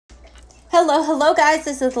Hello guys,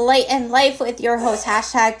 this is Light and Life with your host,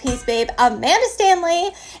 Peace Babe, Amanda Stanley,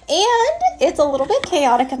 and it's a little bit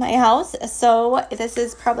chaotic in my house, so this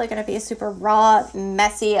is probably going to be a super raw,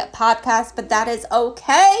 messy podcast, but that is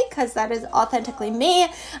okay, because that is authentically me.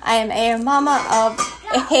 I am a mama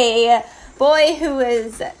of a boy who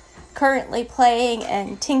is currently playing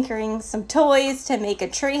and tinkering some toys to make a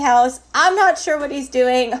treehouse. I'm not sure what he's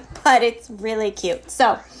doing, but it's really cute.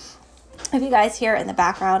 So if you guys hear in the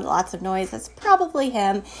background lots of noise, that's probably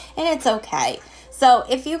him, and it's okay. So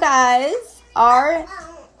if you guys are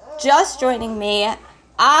just joining me,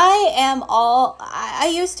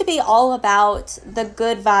 I used to be all about the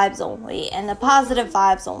good vibes only and the positive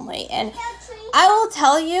vibes only, and I will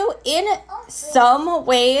tell you in some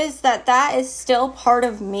ways that is still part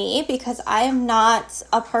of me, because I am not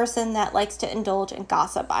a person that likes to indulge in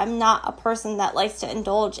gossip. I'm not a person that likes to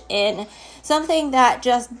indulge in something that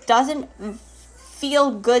just doesn't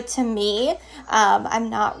feel good to me. I'm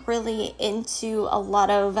not really into a lot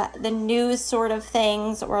of the news sort of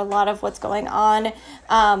things or a lot of what's going on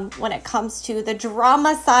when it comes to the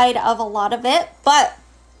drama side of a lot of it. But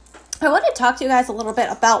I want to talk to you guys a little bit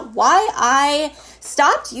about why I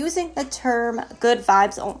stopped using the term good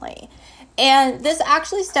vibes only. And this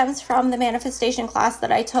actually stems from the manifestation class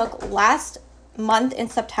that I took last month in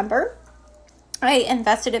September. I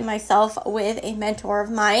invested in myself with a mentor of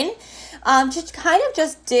mine to kind of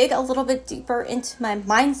just dig a little bit deeper into my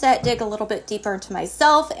mindset, dig a little bit deeper into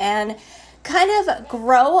myself, and kind of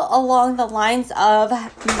grow along the lines of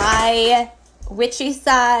my witchy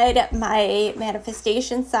side, my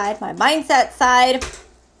manifestation side, my mindset side.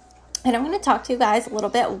 And I'm going to talk to you guys a little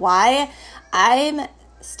bit why I'm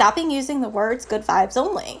stopping using the words good vibes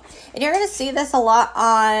only. And you're going to see this a lot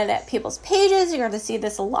on people's pages. You're going to see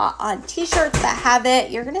this a lot on t-shirts that have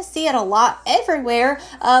it. You're going to see it a lot everywhere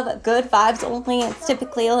of good vibes only. It's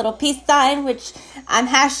typically a little peace sign, which I'm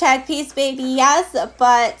 #peace baby, yes,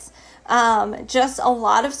 but just a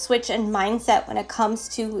lot of switch in mindset when it comes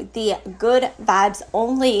to the good vibes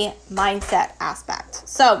only mindset aspect.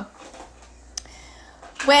 So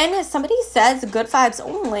when somebody says good vibes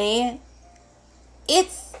only,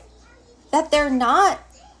 it's that they're not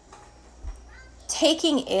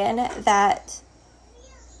taking in that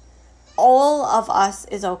all of us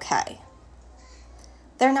is okay.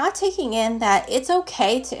 They're not taking in that it's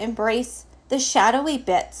okay to embrace the shadowy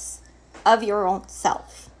bits of your own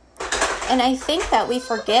self. And I think that we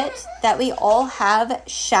forget that we all have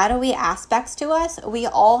shadowy aspects to us. We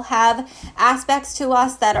all have aspects to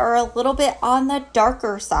us that are a little bit on the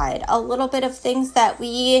darker side, a little bit of things that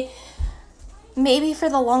we maybe for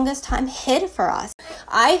the longest time hid for us.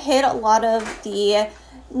 I hid a lot of the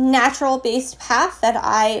natural based path that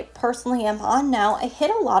I personally am on now. I hid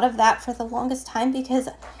a lot of that for the longest time because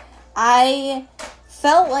I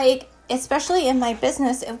felt like, especially in my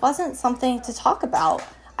business, it wasn't something to talk about.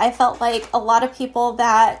 I felt like a lot of people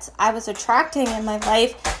that I was attracting in my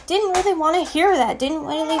life didn't really want to hear that, didn't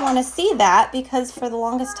really want to see that, because for the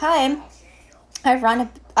longest time, I run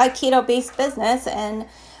a keto-based business and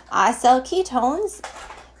I sell ketones,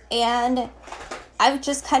 and I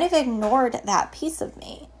just kind of ignored that piece of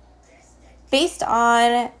me. Based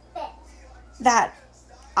on that,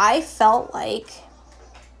 I felt like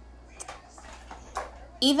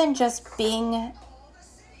even just being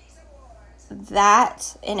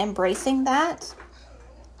that and embracing that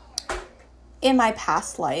in my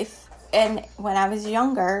past life and when I was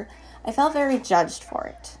younger, I felt very judged for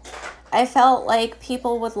it. I felt like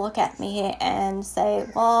people would look at me and say,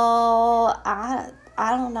 well, I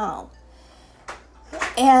don't know.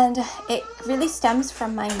 And it really stems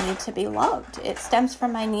from my need to be loved. It stems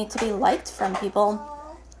from my need to be liked from people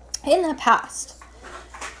in the past.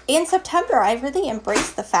 In September, I really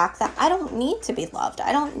embraced the fact that I don't need to be loved.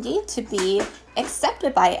 I don't need to be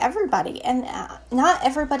accepted by everybody. And not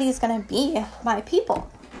everybody is going to be my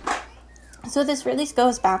people. So this really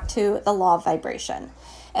goes back to the law of vibration.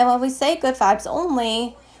 And when we say good vibes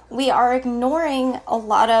only, we are ignoring a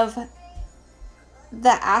lot of the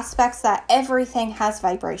aspects that everything has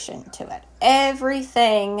vibration to it.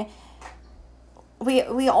 Everything, we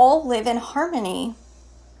all live in harmony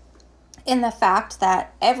in the fact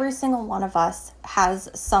that every single one of us has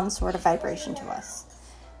some sort of vibration to us.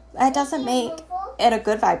 That doesn't make it a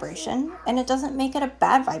good vibration, and it doesn't make it a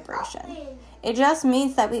bad vibration. It just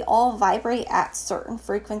means that we all vibrate at certain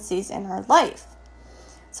frequencies in our life.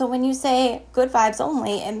 So when you say good vibes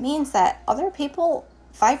only, it means that other people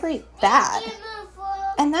vibrate bad.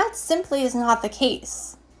 And that simply is not the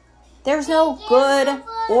case. There's no good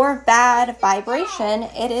or bad vibration.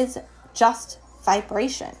 It is just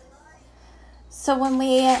vibration. So when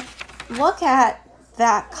we look at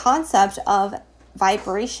that concept of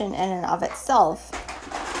vibration in and of itself,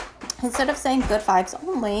 instead of saying good vibes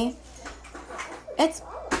only, it's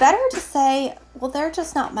better to say, well, they're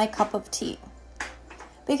just not my cup of tea.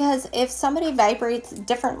 Because if somebody vibrates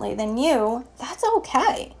differently than you, that's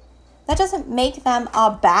okay. That doesn't make them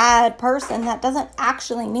a bad person. That doesn't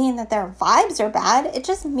actually mean that their vibes are bad. It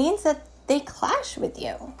just means that they clash with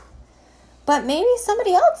you. But maybe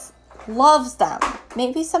somebody else loves them.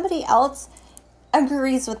 Maybe somebody else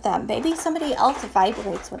agrees with them. Maybe somebody else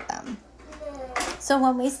vibrates with them. So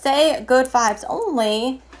when we say good vibes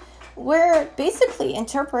only, we're basically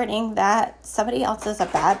interpreting that somebody else is a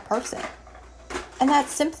bad person. And that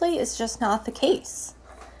simply is just not the case.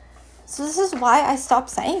 So this is why I stopped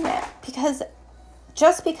saying it. Because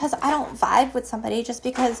just because I don't vibe with somebody, just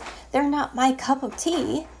because they're not my cup of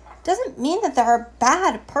tea, doesn't mean that they're a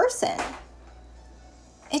bad person.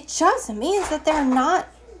 It just means that they're not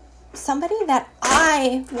somebody that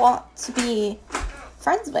I want to be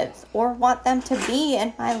friends with or want them to be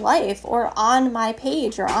in my life or on my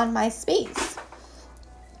page or on my space.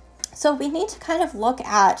 So we need to kind of look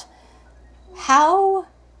at how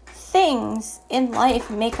things in life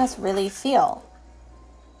make us really feel.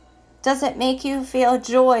 Does it make you feel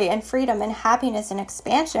joy and freedom and happiness and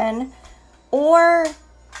expansion? Or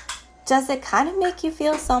does it kind of make you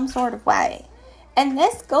feel some sort of way? And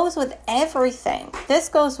this goes with everything. This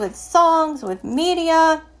goes with songs, with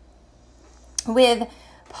media, with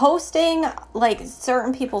posting like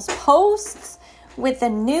certain people's posts, with the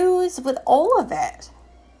news, with all of it.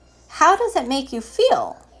 How does it make you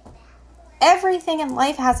feel? Everything in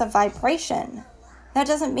life has a vibration. That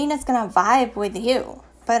doesn't mean it's going to vibe with you,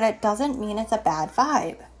 but it doesn't mean it's a bad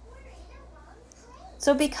vibe.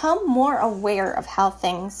 So become more aware of how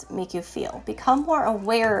things make you feel. Become more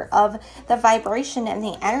aware of the vibration and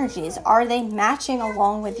the energies. Are they matching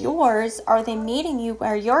along with yours? Are they meeting you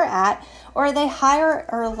where you're at? Or are they higher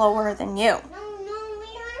or lower than you?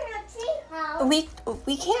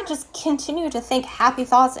 We can't just continue to think happy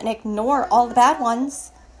thoughts and ignore all the bad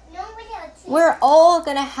ones. We're all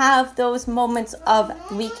going to have those moments of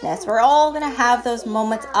weakness. We're all going to have those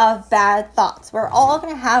moments of bad thoughts. We're all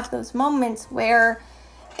going to have those moments where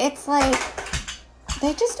it's like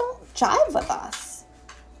they just don't jive with us.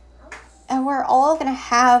 And we're all going to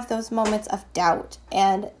have those moments of doubt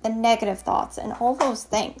and the negative thoughts and all those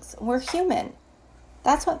things. We're human.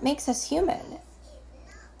 That's what makes us human.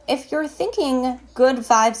 If you're thinking good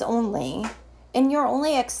vibes only and you're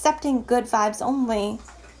only accepting good vibes only,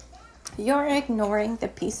 you're ignoring the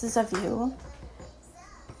pieces of you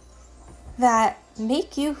that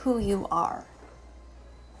make you who you are.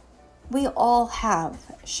 We all have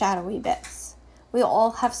shadowy bits. We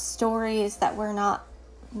all have stories that we're not,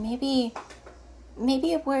 maybe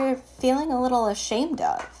we're feeling a little ashamed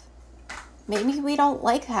of. Maybe we don't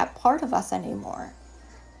like that part of us anymore.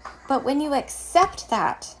 But when you accept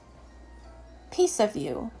that piece of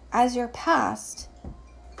you as your past,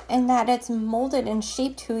 and that it's molded and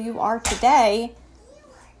shaped who you are today,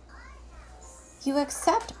 you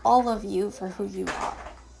accept all of you for who you are.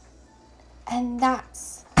 And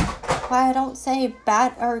that's why I don't say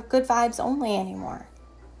bad or good vibes only anymore.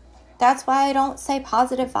 That's why I don't say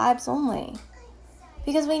positive vibes only.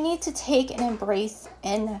 Because we need to take and embrace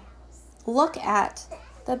and look at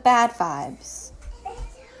the bad vibes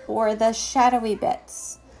or the shadowy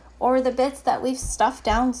bits or the bits that we've stuffed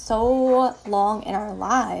down so long in our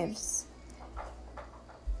lives.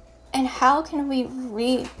 And how can we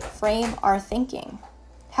reframe our thinking?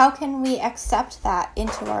 How can we accept that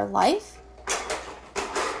into our life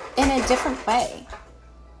in a different way?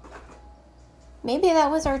 Maybe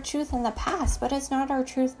that was our truth in the past, but it's not our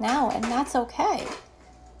truth now, and that's okay.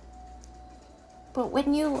 But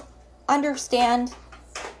when you understand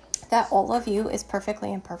that all of you is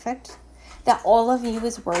perfectly imperfect, that all of you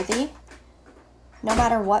is worthy, no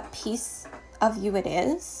matter what piece of you it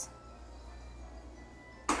is,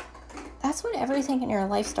 that's when everything in your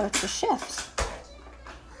life starts to shift.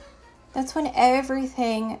 That's when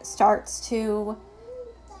everything starts to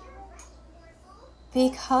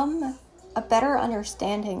become a better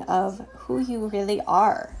understanding of who you really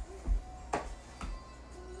are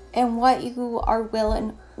and what you are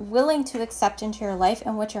willing to accept into your life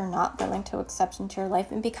and what you're not willing to accept into your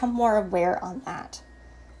life, and become more aware on that.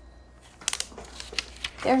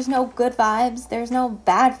 There's no good vibes. There's no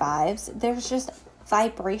bad vibes. There's just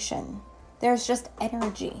vibration. There's just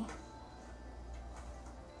energy.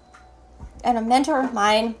 And a mentor of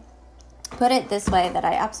mine put it this way that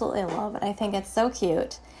I absolutely love, and I think it's so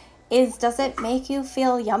cute, is, does it make you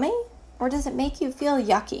feel yummy or does it make you feel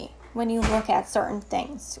yucky? when you look at certain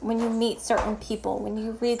things, when you meet certain people, when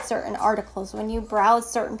you read certain articles, when you browse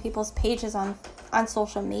certain people's pages on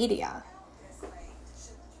social media.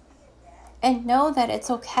 And know that it's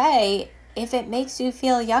okay if it makes you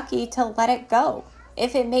feel yucky to let it go.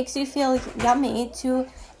 If it makes you feel yummy to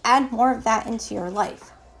add more of that into your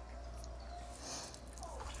life.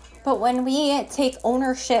 But when we take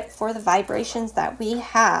ownership for the vibrations that we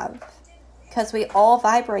have, because we all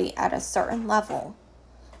vibrate at a certain level,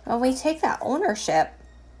 when we take that ownership,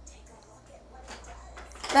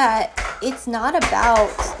 that it's not about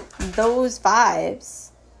those vibes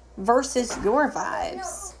versus your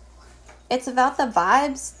vibes. It's about the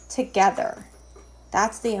vibes together.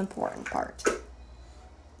 That's the important part.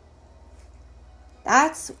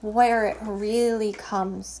 That's where it really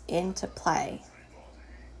comes into play.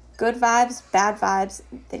 Good vibes, bad vibes,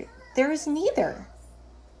 there's neither.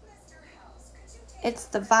 It's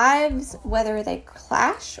the vibes, whether they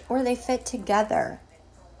clash or they fit together.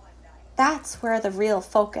 That's where the real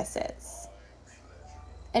focus is.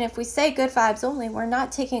 And if we say good vibes only, we're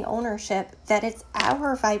not taking ownership that it's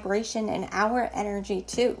our vibration and our energy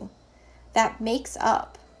too that makes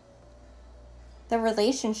up the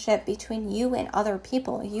relationship between you and other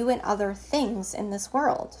people, you and other things in this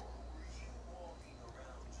world.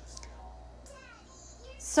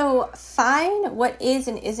 So find what is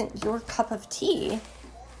and isn't your cup of tea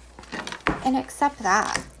and accept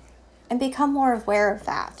that and become more aware of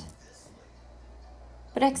that.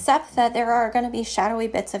 But accept that there are going to be shadowy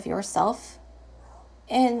bits of yourself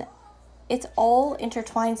and it's all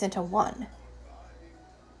intertwines into one.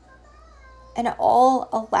 And it all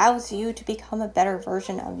allows you to become a better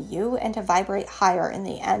version of you and to vibrate higher in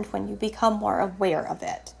the end when you become more aware of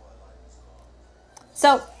it.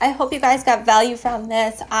 So I hope you guys got value from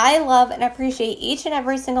this. I love and appreciate each and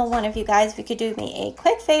every single one of you guys. If you could do me a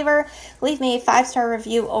quick favor, leave me a 5-star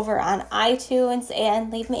review over on iTunes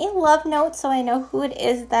and leave me a love note so I know who it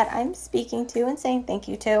is that I'm speaking to and saying thank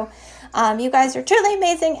you to. You guys are truly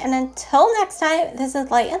amazing. And until next time, this is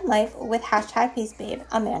Light and Life with #PeaceBabe,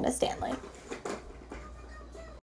 Amanda Stanley.